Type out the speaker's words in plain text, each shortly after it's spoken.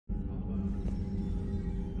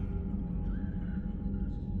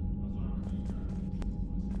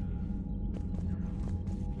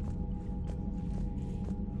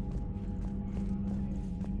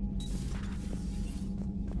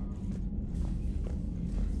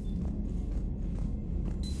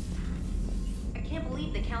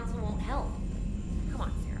Council won't help. Come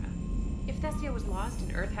on, Sarah. If Thessia was lost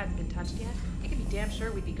and Earth hadn't been touched yet, you can be damn sure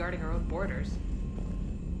we'd be guarding our own borders.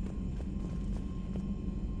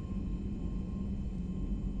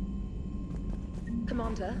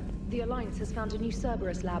 Commander, the Alliance has found a new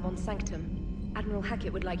Cerberus lab on Sanctum. Admiral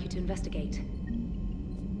Hackett would like you to investigate.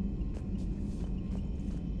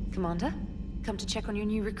 Commander, come to check on your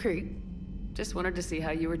new recruit. Just wanted to see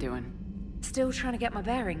how you were doing. Still trying to get my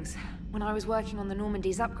bearings. When I was working on the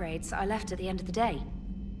Normandy's upgrades, I left at the end of the day.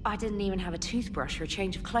 I didn't even have a toothbrush or a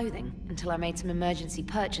change of clothing until I made some emergency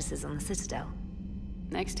purchases on the Citadel.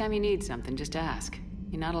 Next time you need something, just ask.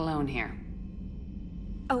 You're not alone here.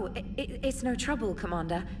 Oh, it's no trouble,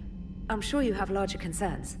 Commander. I'm sure you have larger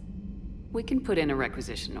concerns. We can put in a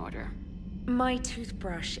requisition order. My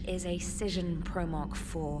toothbrush is a Cision Pro Mark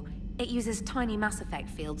IV. It uses tiny Mass Effect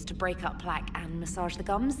fields to break up plaque and massage the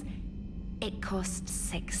gums. It costs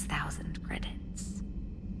 6,000 credits.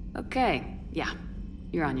 Okay, yeah.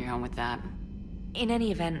 You're on your own with that. In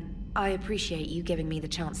any event, I appreciate you giving me the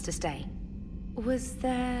chance to stay. Was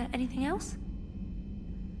there anything else?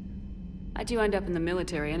 I do end up in the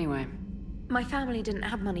military anyway. My family didn't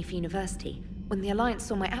have money for university. When the Alliance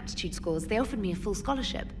saw my aptitude scores, they offered me a full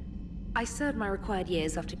scholarship. I served my required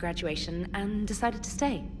years after graduation and decided to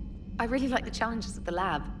stay. I really like the challenges of the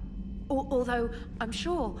lab. Although, I'm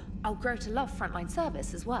sure I'll grow to love frontline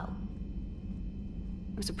service as well.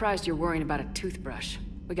 I'm surprised you're worrying about a toothbrush.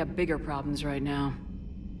 We got bigger problems right now.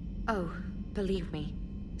 Oh, believe me.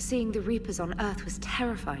 Seeing the Reapers on Earth was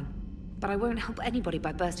terrifying. But I won't help anybody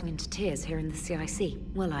by bursting into tears here in the CIC,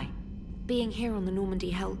 will I? Being here on the Normandy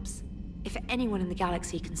helps. If anyone in the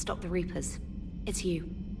galaxy can stop the Reapers, it's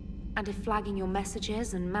you. And if flagging your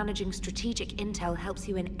messages and managing strategic intel helps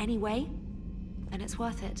you in any way, then it's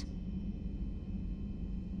worth it.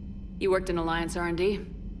 You worked in Alliance R&D?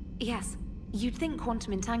 Yes. You'd think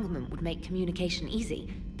quantum entanglement would make communication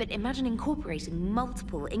easy, but imagine incorporating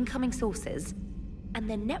multiple incoming sources and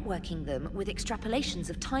then networking them with extrapolations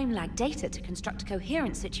of time-lag data to construct a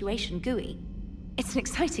coherent situation GUI. It's an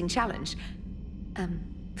exciting challenge.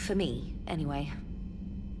 For me, anyway.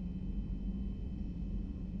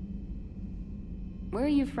 Where are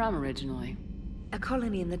you from originally? A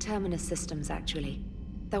colony in the Terminus systems, actually.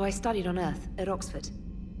 Though I studied on Earth, at Oxford.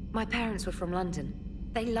 My parents were from London.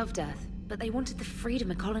 They loved Earth, but they wanted the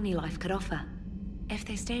freedom a colony life could offer. If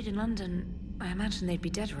they stayed in London, I imagine they'd be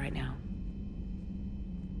dead right now.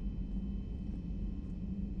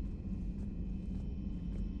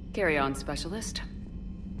 Carry on, Specialist.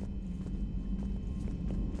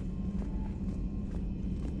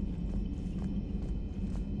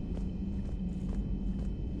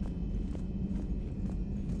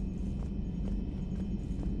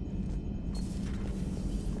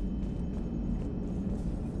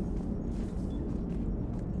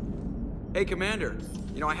 Hey, Commander.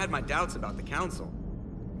 You know, I had my doubts about the Council.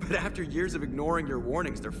 But after years of ignoring your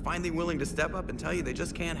warnings, they're finally willing to step up and tell you they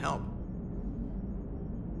just can't help.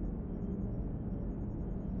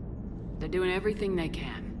 They're doing everything they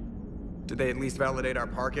can. Did they at least validate our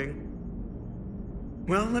parking?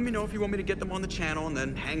 Well, let me know if you want me to get them on the channel and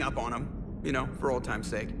then hang up on them. You know, for old time's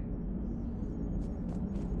sake.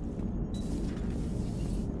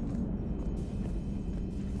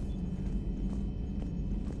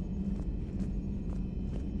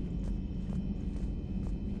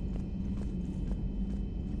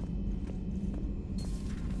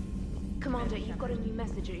 Commander, you've got a new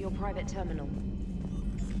message at your private terminal.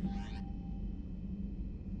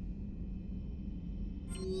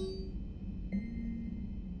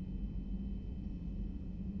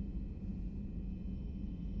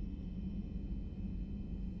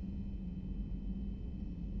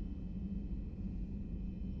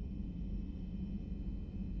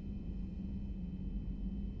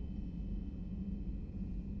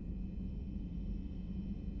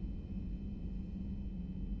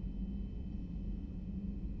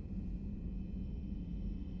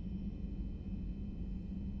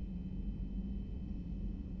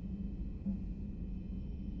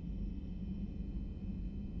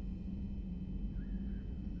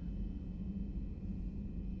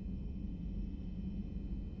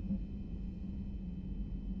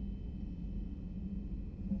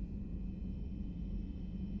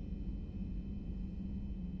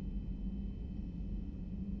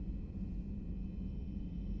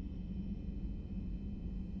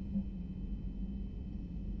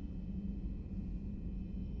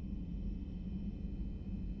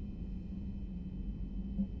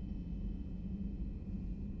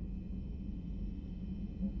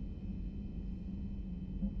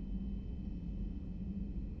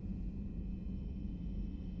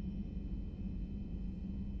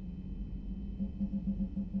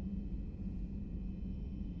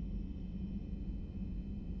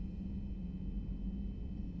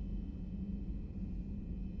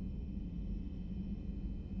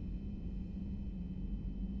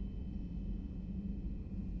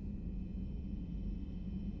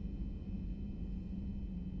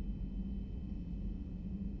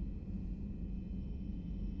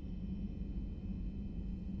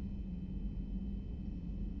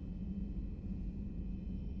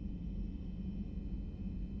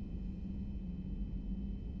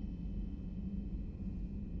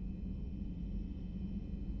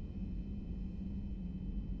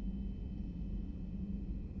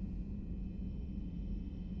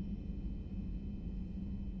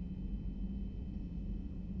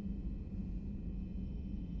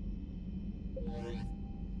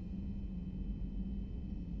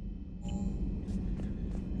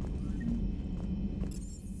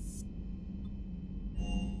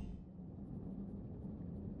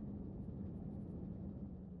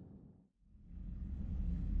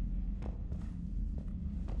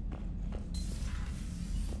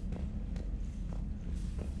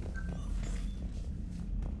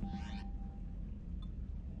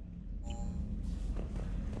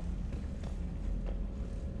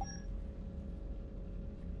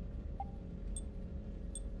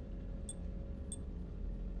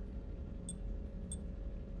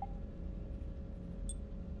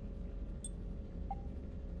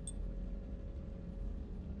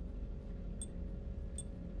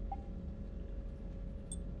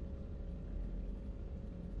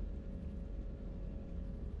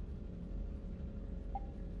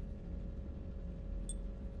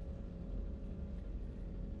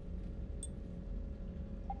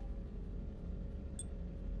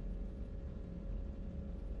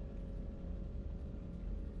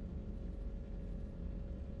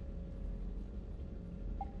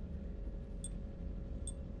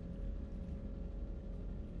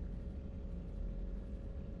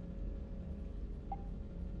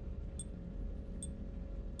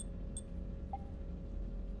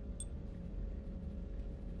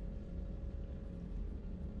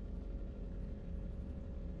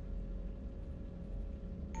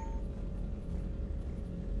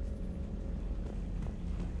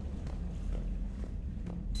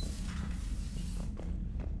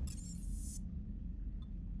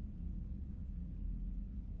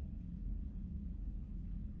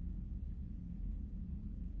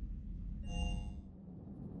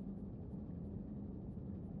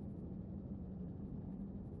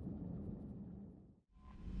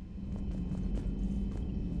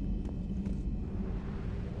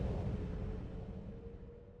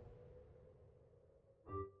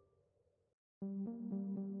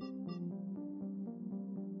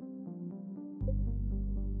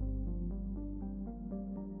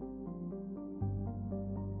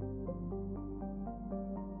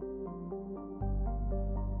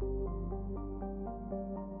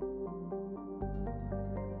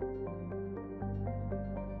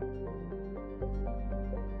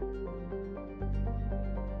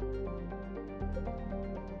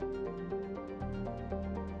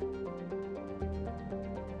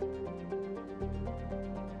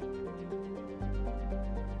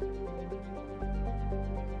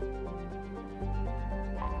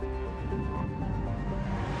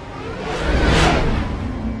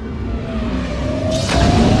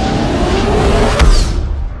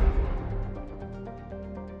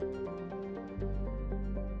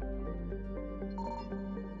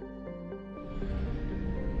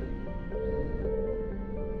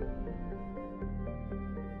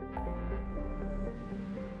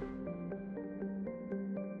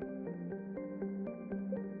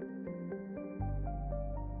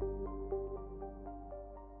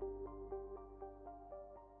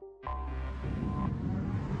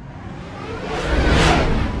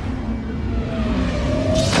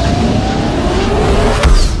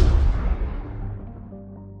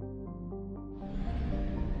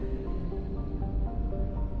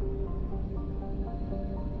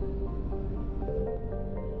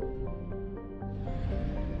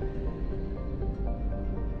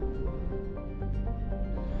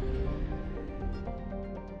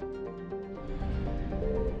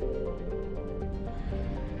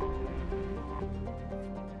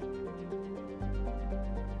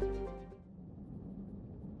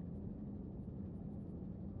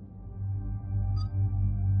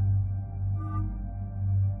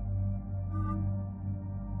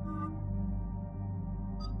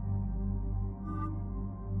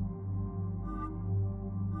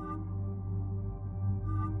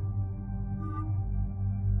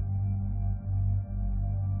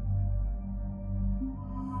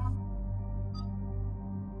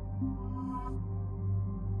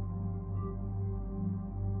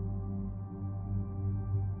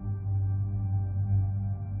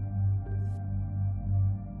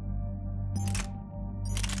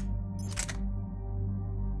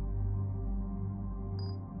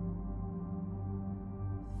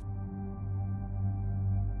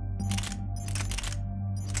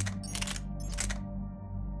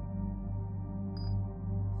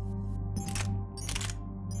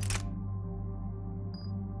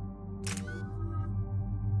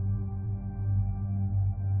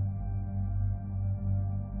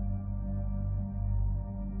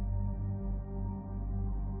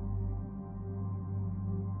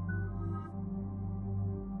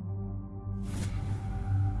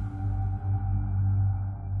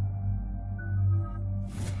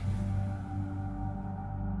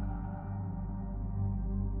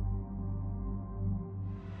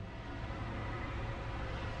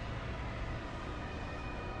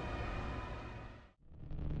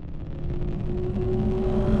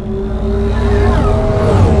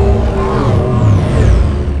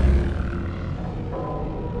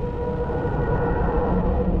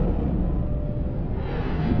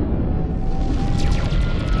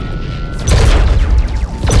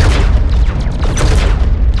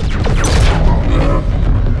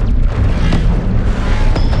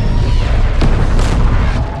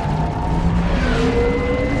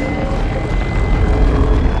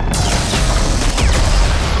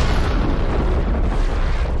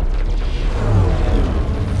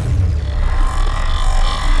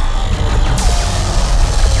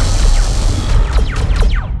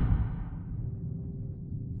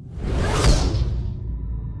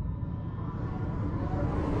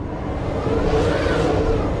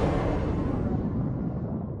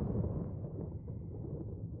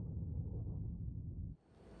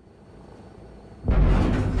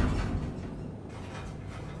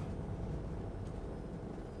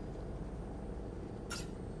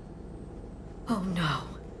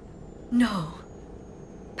 No.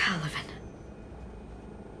 Palaven.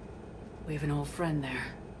 We have an old friend there.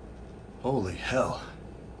 Holy hell.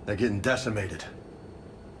 They're getting decimated.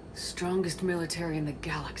 Strongest military in the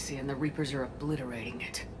galaxy, and the Reapers are obliterating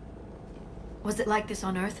it. Was it like this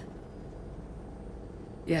on Earth?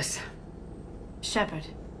 Yes. Shepard.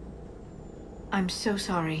 I'm so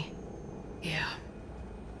sorry. Yeah.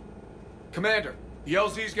 Commander, the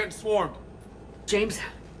LZ's getting swarmed. James,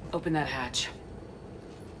 open that hatch.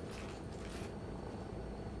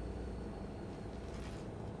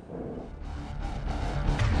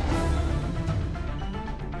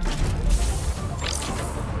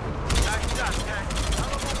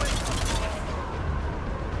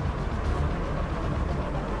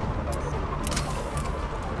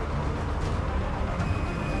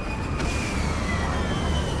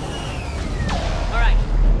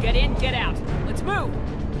 Get in, get out. Let's move!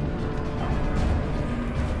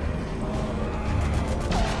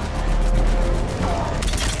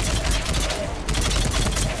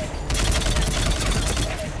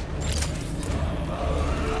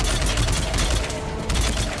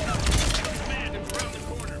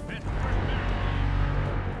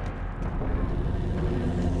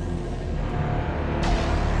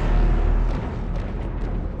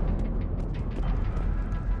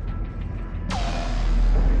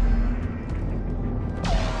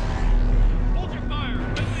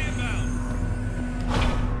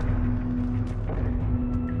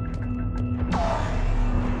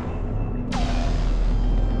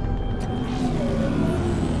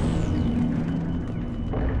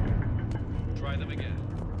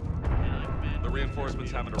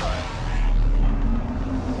 Reinforcements haven't arrived.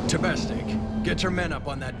 Tabesnik, get your men up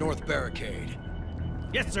on that north barricade.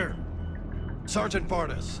 Yes, sir. Sergeant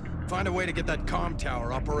Bartas, find a way to get that comm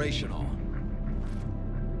tower operational.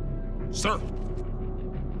 Sir.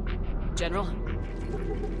 General?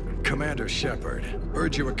 Commander Shepard.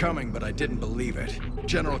 Heard you were coming, but I didn't believe it.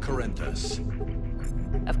 General Corinthus.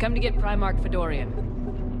 I've come to get Primarch Fedorian.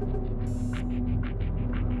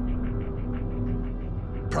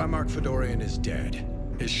 Primarch Fedorian is dead.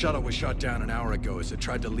 His shuttle was shot down an hour ago as it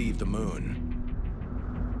tried to leave the moon.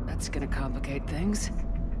 That's gonna complicate things.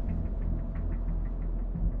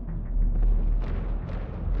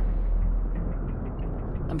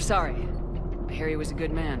 I'm sorry. I hear he was a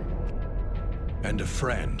good man. And a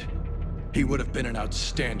friend. He would have been an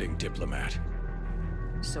outstanding diplomat.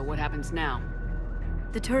 So what happens now?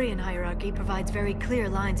 The Turian hierarchy provides very clear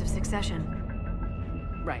lines of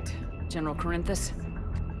succession. Right. General Corinthus?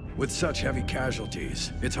 With such heavy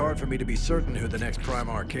casualties, it's hard for me to be certain who the next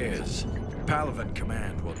Primarch is. Palaven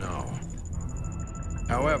Command will know.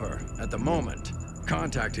 However, at the moment,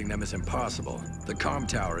 contacting them is impossible. The comm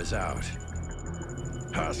tower is out.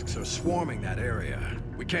 Husks are swarming that area.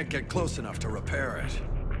 We can't get close enough to repair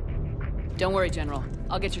it. Don't worry, General.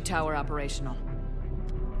 I'll get your tower operational.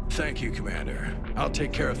 Thank you, Commander. I'll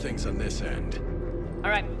take care of things on this end. All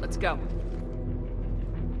right, let's go.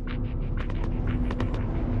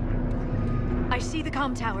 I see the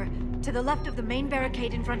comm tower, to the left of the main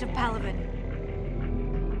barricade in front of Palaven.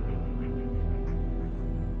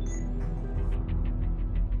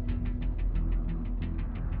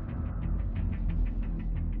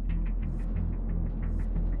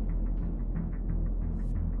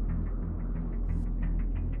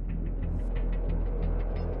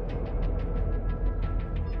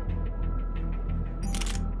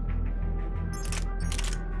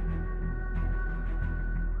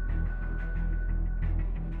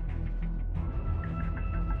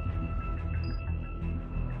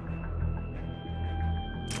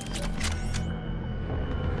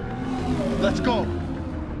 Let's go!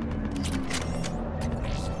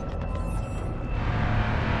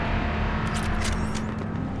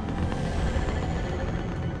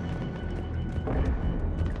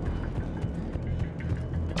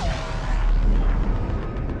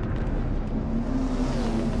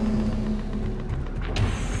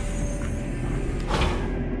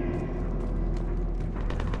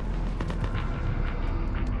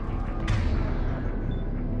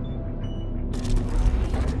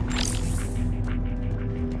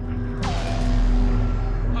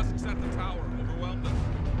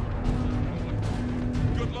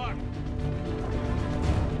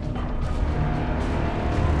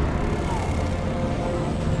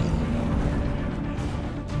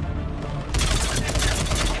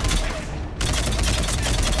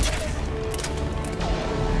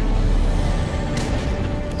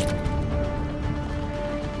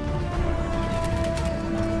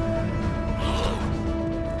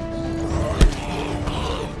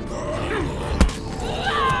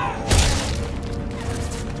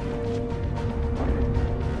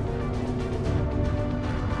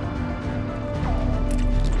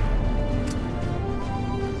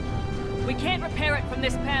 direct from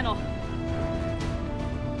this panel.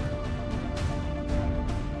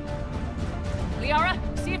 Liara,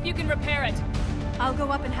 see if you can repair it. I'll go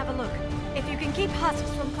up and have a look. If you can keep husks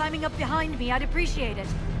from climbing up behind me, I'd appreciate it.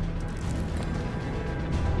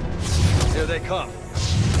 Here they come.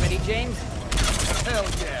 Ready, James? Hell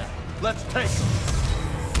yeah. Let's take them.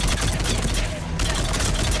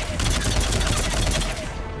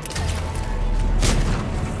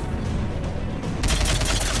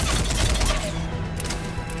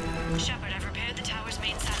 Shepard, I've repaired the tower's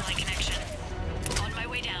main satellite connection. On my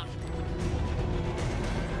way down.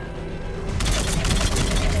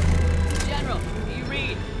 General, do you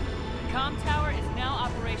read? The comm tower is now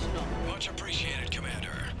operational. Much appreciated, Commander.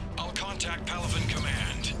 I'll contact Palaven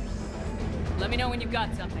Command. Let me know when you've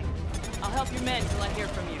got something. I'll help your men till I hear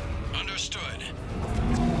from you. Understood.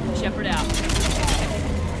 Shepard out.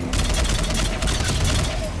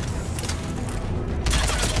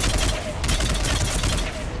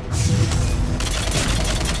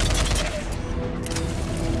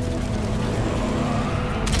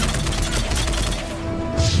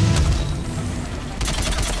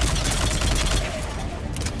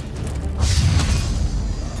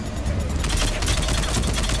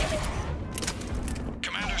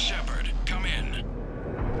 Commander Shepard, come in.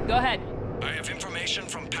 Go ahead. I have information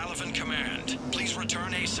from Palaven Command. Please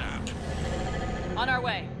return ASAP. On our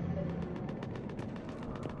way.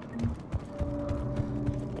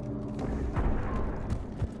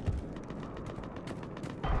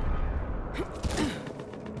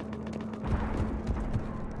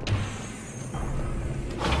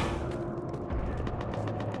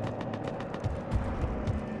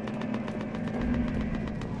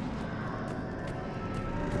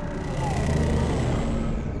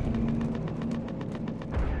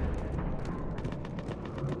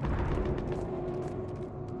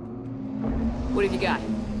 What have you got?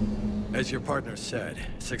 As your partner said,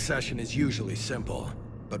 succession is usually simple.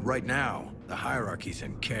 But right now, the hierarchy's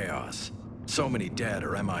in chaos. So many dead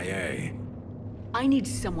or MIA. I need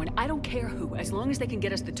someone, I don't care who, as long as they can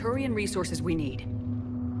get us the Turian resources we need.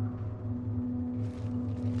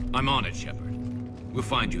 I'm on it, Shepard. We'll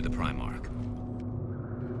find you the Primarch.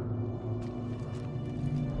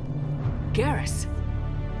 Garrus.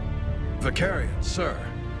 Vakarian, sir.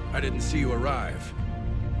 I didn't see you arrive.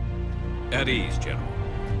 At ease, General.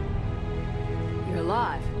 You're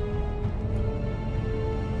alive.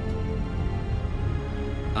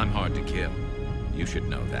 I'm hard to kill. You should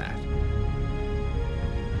know that.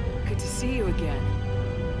 Good to see you again.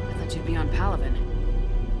 I thought you'd be on Palaven.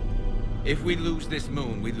 If we lose this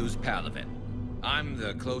moon, we lose Palaven. I'm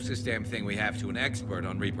the closest damn thing we have to an expert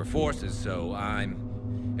on Reaper forces, so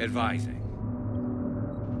I'm advising.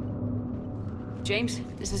 James,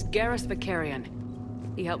 this is Garrus Vakarian.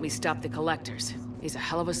 He helped me stop the Collectors. He's a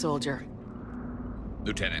hell of a soldier.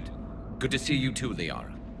 Lieutenant, good to see you too,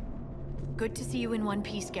 Liara. Good to see you in one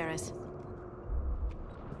piece, Garrus.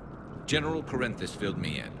 General Corinthus filled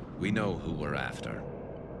me in. We know who we're after.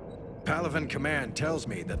 Palaven Command tells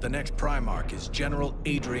me that the next Primarch is General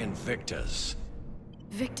Adrian Victus.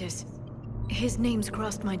 Victus. His name's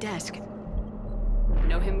crossed my desk.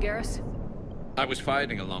 Know him, Garrus? I was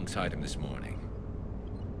fighting alongside him this morning.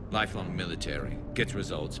 Lifelong military, gets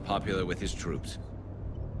results, popular with his troops.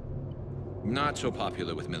 Not so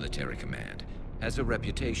popular with military command. Has a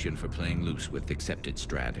reputation for playing loose with accepted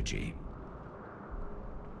strategy.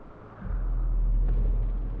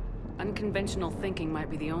 Unconventional thinking might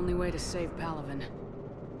be the only way to save Palaven.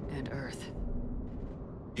 And Earth.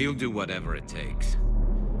 He'll do whatever it takes.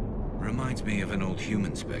 Reminds me of an old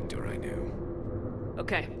human Spectre I knew.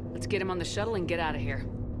 Okay, let's get him on the shuttle and get out of here.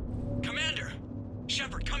 Commander!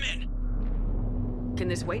 Shepard, come in! Can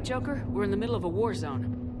this wait, Joker? We're in the middle of a war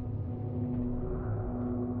zone.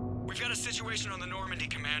 We've got a situation on the Normandy,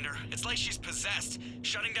 Commander. It's like she's possessed.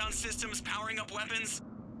 Shutting down systems, powering up weapons.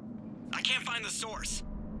 I can't find the source.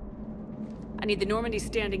 I need the Normandy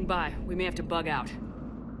standing by. We may have to bug out.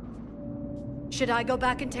 Should I go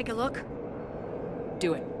back and take a look?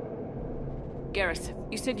 Do it. Garrus,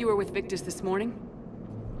 you said you were with Victus this morning?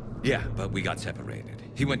 Yeah, but we got separated.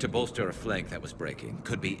 He went to bolster a flank that was breaking.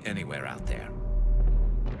 Could be anywhere out there.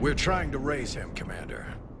 We're trying to raise him, Commander.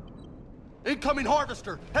 Incoming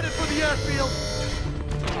Harvester! Headed for the airfield!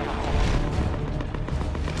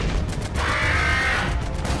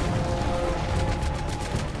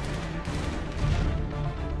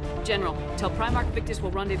 General, tell Primarch Victus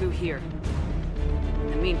we'll rendezvous here. In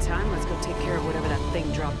the meantime, let's go take care of whatever that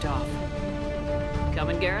thing dropped off.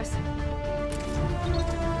 Coming, Garrus?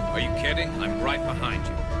 Are you kidding? I'm right behind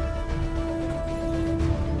you.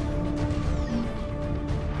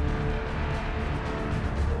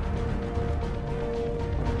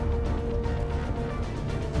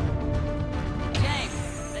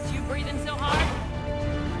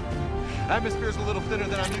 Atmosphere's a little thinner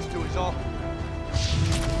than I'm used to, is all.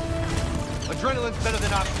 Adrenaline's better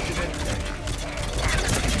than oxygen any day.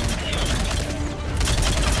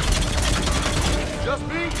 Just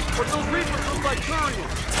me? But those Reapers look like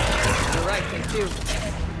Turians. You're right, they do.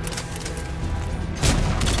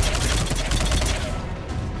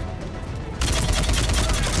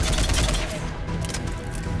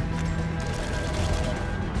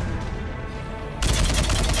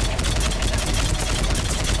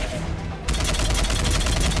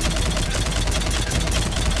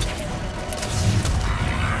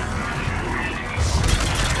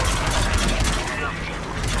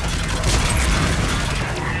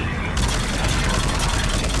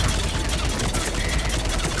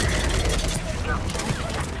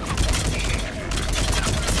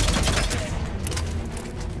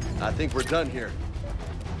 I think we're done here.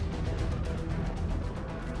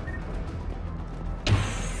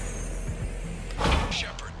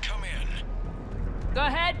 Shepard, come in. Go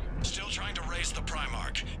ahead. Still trying to raise the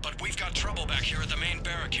Primarch, but we've got trouble back here at the main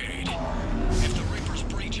barricade. If the Reapers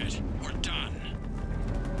breach it, we're done.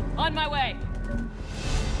 On my way.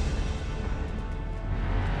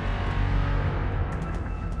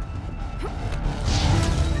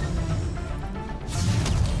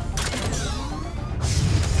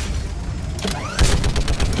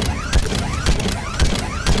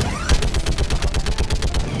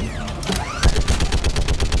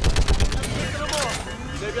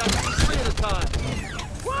 Maybe I can do 3 at a time.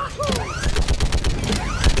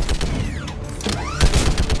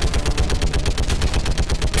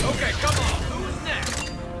 Okay, come on. Who's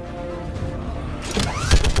next?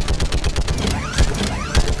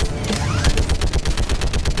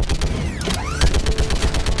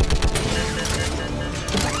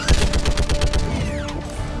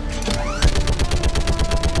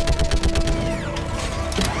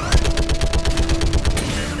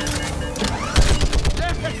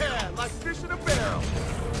 Yeah, like fish in a barrel.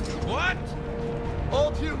 What?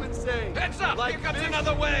 Old humans say. Heads up! Like Here comes fish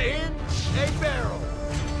another wave! in a barrel.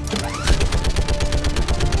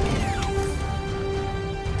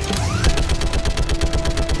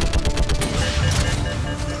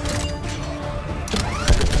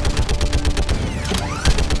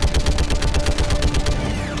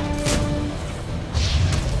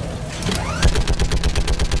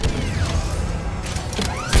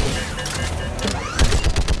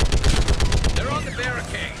 They're on the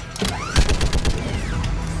barricade.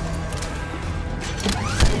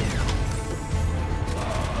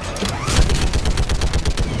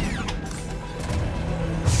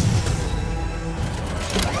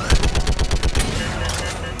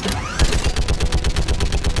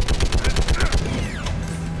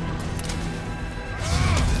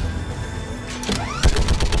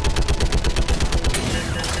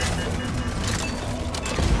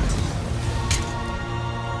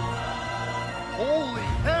 Holy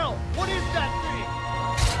hell! What is that thing?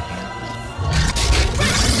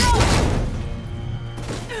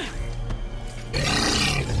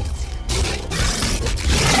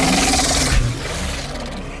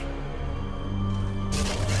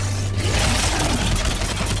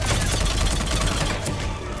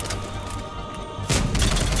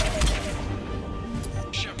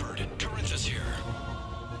 Shepard, Corinthus here.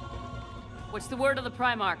 What's the word of the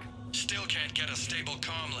Primarch? Still can't get a stable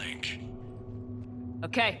comm link.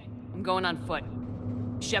 Okay, I'm going on foot.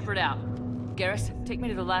 Shepard out. Garrus, take me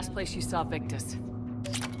to the last place you saw Victus.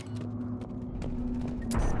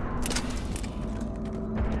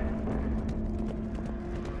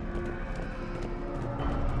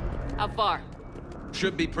 How far?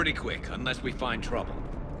 Should be pretty quick, unless we find trouble.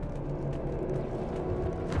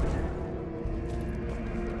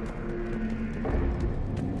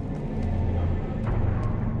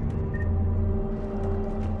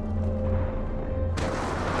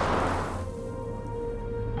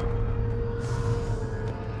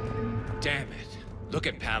 Damn it. Look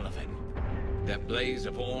at Palaven. That blaze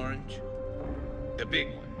of orange. The big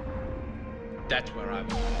one. That's where I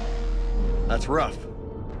was. That's rough.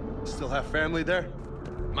 Still have family there?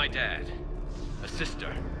 My dad. A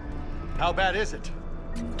sister. How bad is it?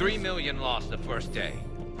 3 million lost the first day.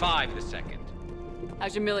 5 the second.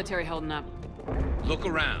 How's your military holding up? Look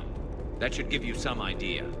around. That should give you some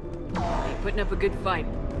idea. You're putting up a good fight.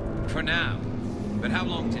 For now. But how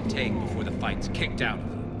long does it take before the fight's kicked out of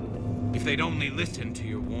them? If they'd only listened to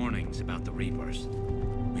your warnings about the Reapers,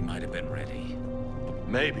 we might have been ready.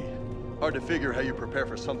 Maybe. Hard to figure how you prepare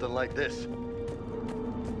for something like this.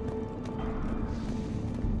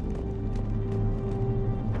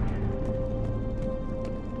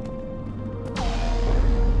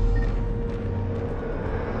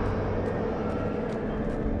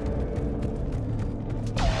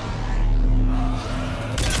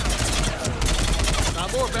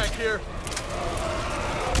 here.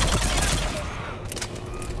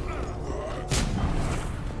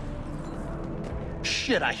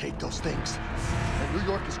 Shit, I hate those things. And New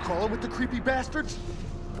York is crawling with the creepy bastards?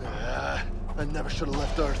 I never should have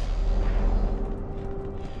left Earth.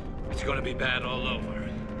 It's gonna be bad all over.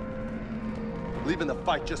 Leaving the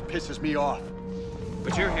fight just pisses me off.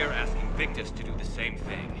 But you're here asking Victus to do the same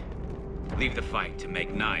thing. Leave the fight to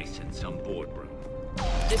make nice in some boardroom.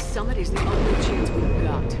 This summit is the only chance we've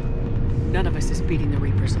got. None of us is beating the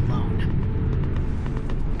Reapers alone.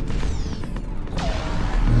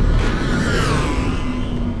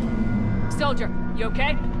 Soldier, you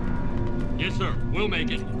okay? Yes, sir. We'll make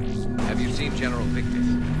it. Have you seen General Victus?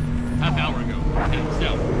 Half hour ago. Heading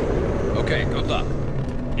south. Okay, good luck.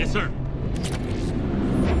 Yes, sir.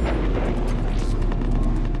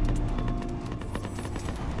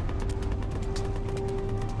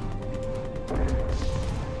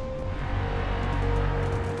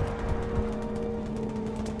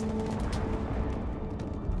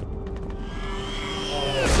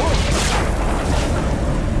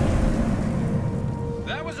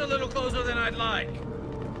 That was a little closer than I'd like.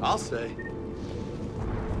 I'll say.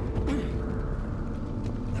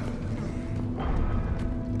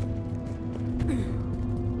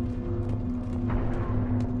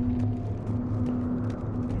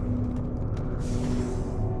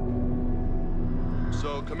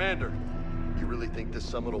 So, Commander, you really think this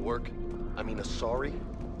summit will work? I mean, Asari?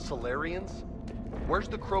 Solarians? Where's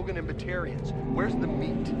the Krogan and Batarians? Where's the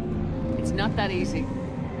meat? It's not that easy.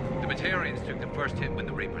 The Batarians took the first hit when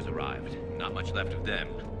the Reapers arrived. Not much left of them.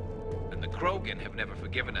 And the Krogan have never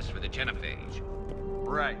forgiven us for the Genophage.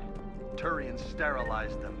 Right. Turians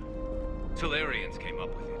sterilized them. Solarians came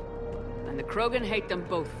up with it. And the Krogan hate them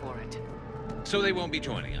both for it. So they won't be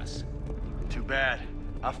joining us. Too bad.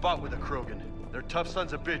 I fought with the Krogan. They're tough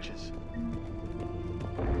sons of bitches.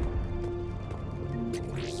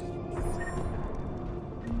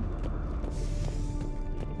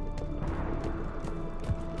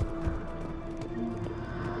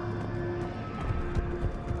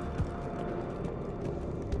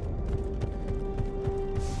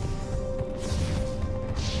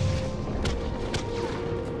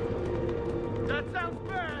 That sounds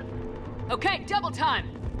bad! Okay, double time!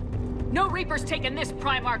 No Reapers taking this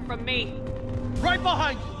Primarch from me! Right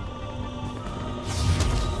behind you!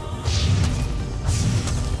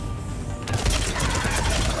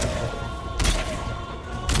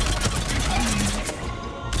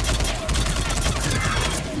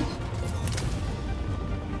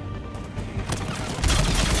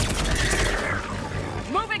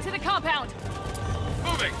 Moving to the compound!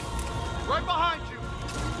 Moving! Right behind you!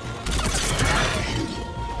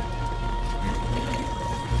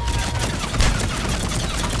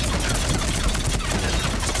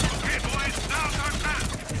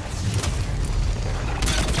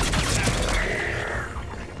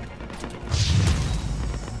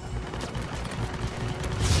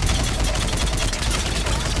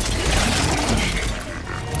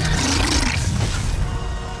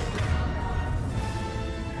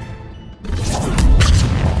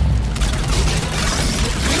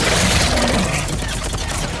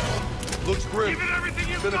 Looks grim.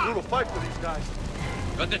 It's been a brutal fight for these guys.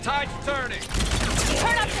 But the tide's turning.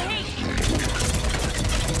 Turn up the heat!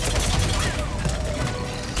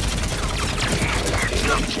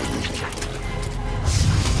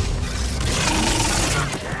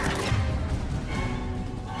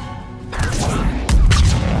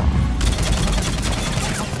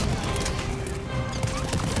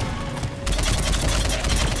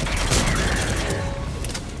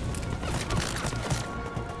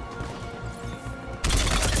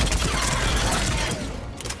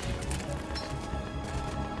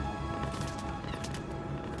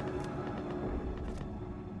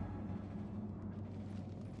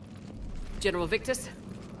 General Victus,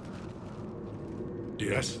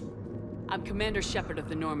 Yes? I'm Commander Shepard of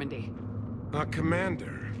the Normandy.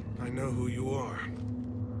 Commander. I know who you are.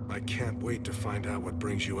 I can't wait to find out what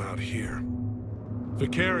brings you out here.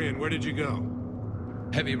 Vicarian, where did you go?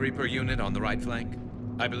 Heavy Reaper unit on the right flank.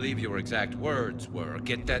 I believe your exact words were,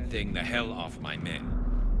 "Get that thing the hell off my men."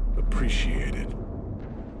 Appreciated.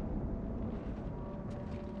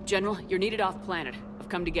 General, you're needed off-planet. I've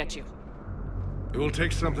come to get you. It will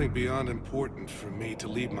take something beyond important for me to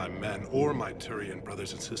leave my men or my Turian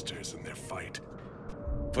brothers and sisters in their fight.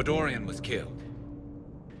 Fedorian was killed.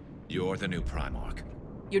 You're the new Primarch.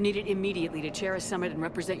 You're needed immediately to chair a summit and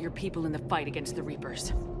represent your people in the fight against the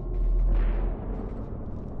Reapers.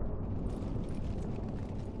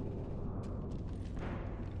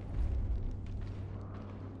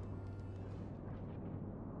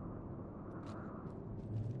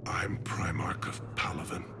 I I'm Primarch of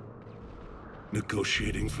Palaven.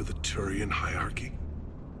 Negotiating for the Turian hierarchy?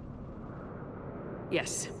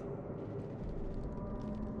 Yes.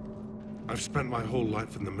 I've spent my whole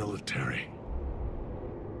life in the military.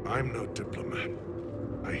 I'm no diplomat.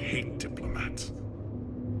 I hate diplomats.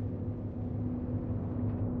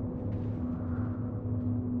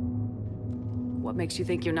 What makes you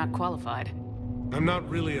think you're not qualified? I'm not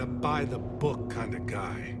really a by-the-book kind of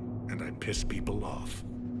guy, and I piss people off.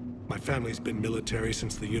 My family's been military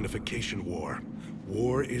since the Unification War.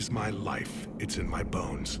 War is my life. It's in my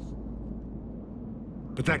bones.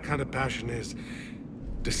 But that kind of passion is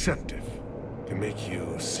deceptive. Can make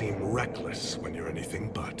you seem reckless when you're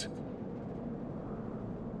anything but.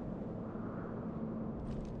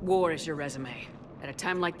 War is your resume. At a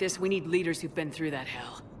time like this, we need leaders who've been through that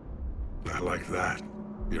hell. I like that.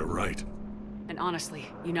 You're right. And honestly,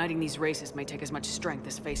 uniting these races may take as much strength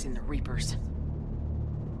as facing the Reapers.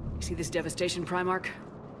 You see this devastation, Primarch?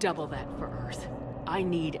 Double that for Earth. I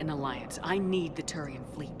need an alliance. I need the Turian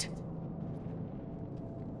fleet.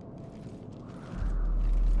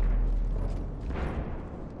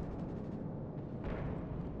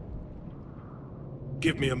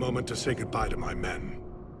 Give me a moment to say goodbye to my men.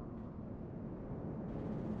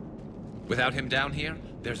 Without him down here,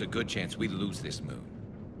 there's a good chance we lose this moon.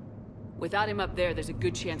 Without him up there, there's a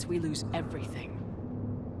good chance we lose everything.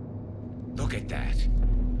 Look at that.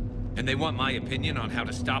 And they want my opinion on how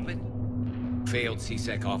to stop it? Failed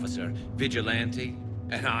CSEC officer, vigilante,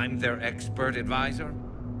 and I'm their expert advisor?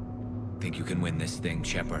 Think you can win this thing,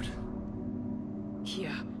 Shepard?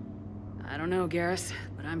 Yeah. I don't know, Garrus,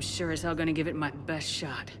 but I'm sure as hell gonna give it my best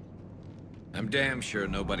shot. I'm damn sure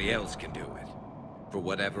nobody else can do it. For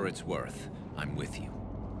whatever it's worth, I'm with you.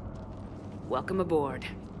 Welcome aboard.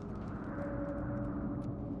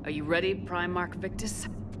 Are you ready, Primarch Victus?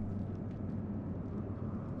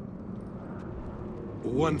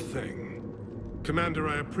 One thing. Commander,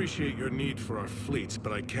 I appreciate your need for our fleets,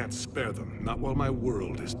 but I can't spare them. Not while my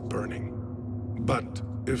world is burning. But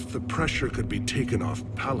if the pressure could be taken off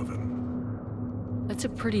Palaven... That's a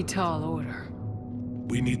pretty tall order.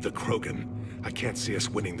 We need the Krogan. I can't see us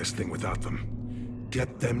winning this thing without them.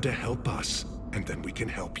 Get them to help us, and then we can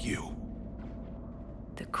help you.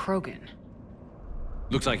 The Krogan?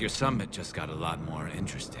 Looks like your summit just got a lot more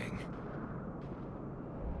interesting.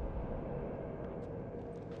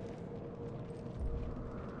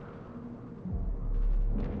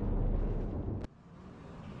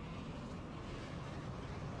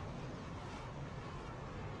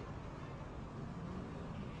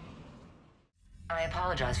 I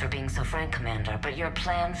apologize for being so frank, Commander, but your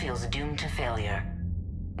plan feels doomed to failure.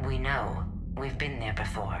 We know. We've been there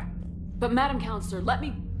before. But Madam Counselor, let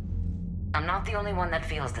me... I'm not the only one that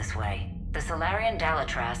feels this way. The Solarian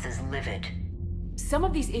Dalitras is livid. Some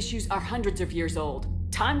of these issues are hundreds of years old.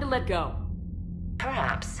 Time to let go.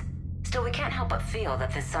 Perhaps. Still, we can't help but feel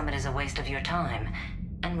that this summit is a waste of your time,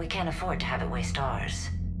 and we can't afford to have it waste ours.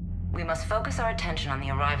 We must focus our attention on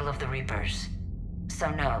the arrival of the Reapers. So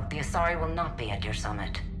no, the Asari will not be at your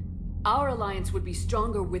summit. Our alliance would be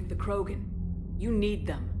stronger with the Krogan. You need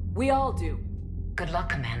them. We all do. Good luck,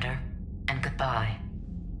 Commander. And goodbye.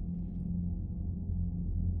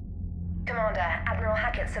 Commander, Admiral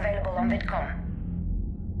Hackett's available on VidCom.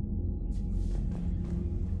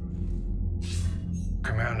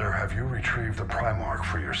 Commander, have you retrieved the Primarch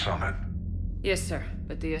for your summit? Yes, sir.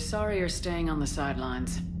 But the Asari are staying on the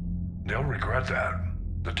sidelines. They'll regret that.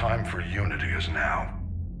 The time for unity is now.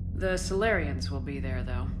 The Solarians will be there,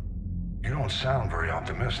 though. You don't sound very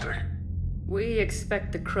optimistic. We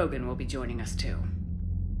expect the Krogan will be joining us, too.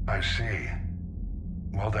 I see.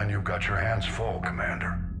 Well, then you've got your hands full,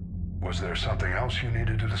 Commander. Was there something else you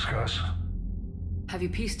needed to discuss? Have you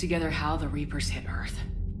pieced together how the Reapers hit Earth?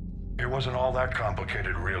 It wasn't all that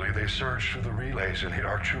complicated, really. They surged through the relays and hit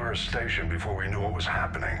Arcturus Station before we knew what was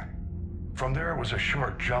happening. From there was a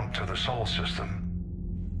short jump to the Sol system.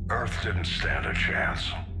 Earth didn't stand a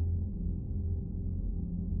chance.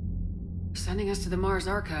 Sending us to the Mars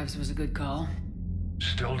Archives was a good call.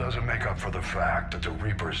 Still doesn't make up for the fact that the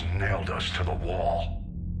Reapers nailed us to the wall.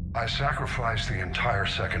 I sacrificed the entire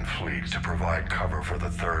Second Fleet to provide cover for the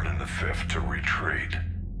Third and the Fifth to retreat.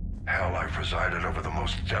 Hell, I presided over the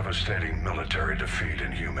most devastating military defeat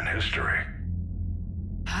in human history.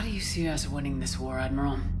 How do you see us winning this war,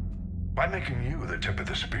 Admiral? By making you the tip of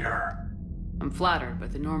the spear. I'm flattered,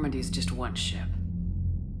 but the Normandy's just one ship.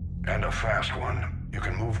 And a fast one. You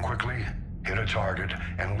can move quickly, hit a target,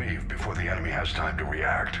 and leave before the enemy has time to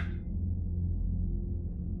react.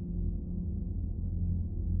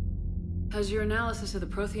 Has your analysis of the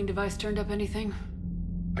Prothean device turned up anything?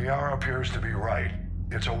 The hour appears to be right.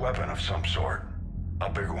 It's a weapon of some sort. A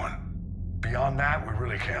big one. Beyond that, we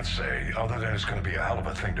really can't say, other than it's going to be a hell of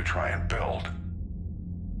a thing to try and build.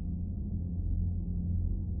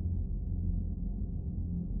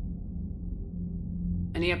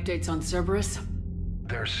 Any updates on Cerberus?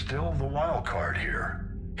 There's still the wild card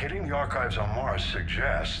here. Hitting the archives on Mars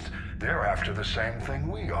suggests they're after the same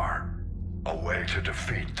thing we are. A way to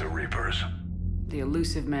defeat the Reapers. The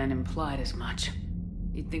Illusive Man implied as much.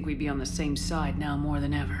 You'd think we'd be on the same side now more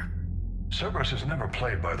than ever. Cerberus has never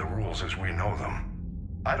played by the rules as we know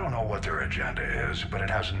them. I don't know what their agenda is, but it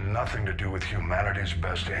has nothing to do with humanity's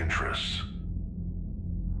best interests.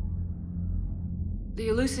 The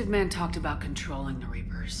Illusive Man talked about controlling the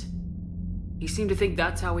Reapers. He seemed to think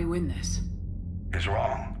that's how we win this. He's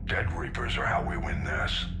wrong. Dead Reapers are how we win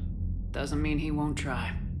this. Doesn't mean he won't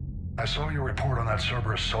try. I saw your report on that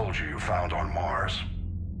Cerberus soldier you found on Mars.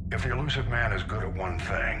 If the Illusive Man is good at one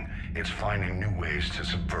thing, it's finding new ways to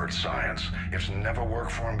subvert science. It's never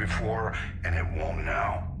worked for him before, and it won't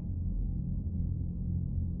now.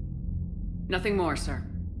 Nothing more, sir.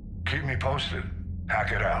 Keep me posted.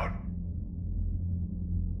 Hack it out.